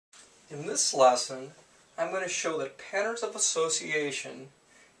In this lesson, I'm going to show that patterns of association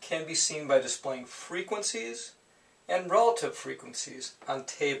can be seen by displaying frequencies and relative frequencies on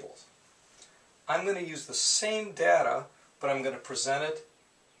tables. I'm going to use the same data, but I'm going to present it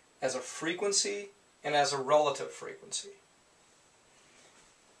as a frequency and as a relative frequency.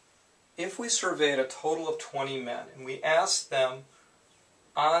 If we surveyed a total of 20 men and we asked them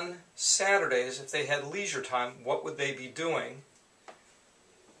on Saturdays if they had leisure time, what would they be doing?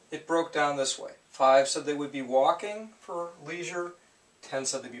 It broke down this way. 5 said they would be walking for leisure, 10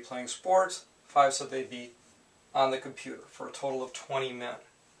 said they'd be playing sports, 5 said they'd be on the computer, for a total of 20 men.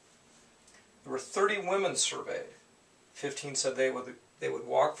 There were 30 women surveyed. 15 said they would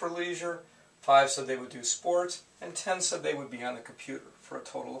walk for leisure, 5 said they would do sports, and 10 said they would be on the computer, for a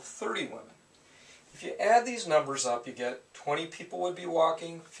total of 30 women. If you add these numbers up, you get 20 people would be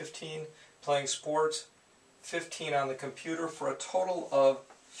walking, 15 playing sports, 15 on the computer, for a total of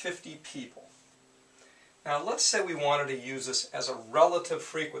 50 people. Now let's say we wanted to use this as a relative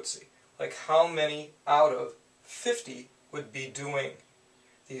frequency, like how many out of 50 would be doing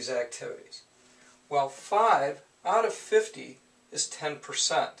these activities. Well, 5 out of 50 is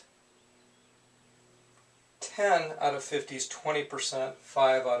 10%. 10 out of 50 is 20%.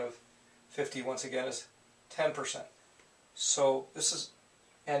 5 out of 50, once again, is 10%. So this is,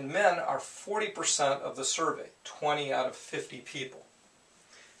 and men are 40% of the survey, 20 out of 50 people.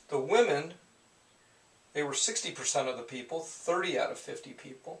 The women, they were 60% of the people, 30 out of 50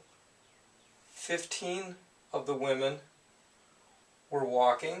 people. 15 of the women were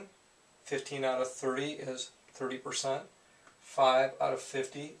walking. 15 out of 30 is 30%. 5 out of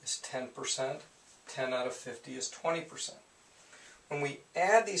 50 is 10%. 10 out of 50 is 20%. When we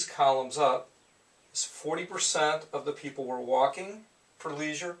add these columns up, it's 40% of the people were walking for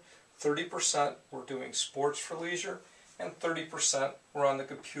leisure, 30% were doing sports for leisure, and 30% were on the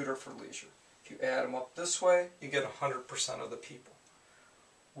computer for leisure. If you add them up this way, you get 100% of the people.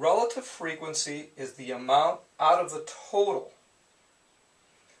 Relative frequency is the amount out of the total.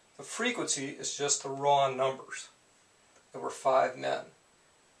 The frequency is just the raw numbers. There were 5 men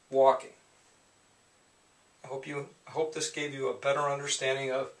walking. I hope this gave you a better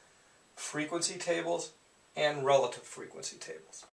understanding of frequency tables and relative frequency tables.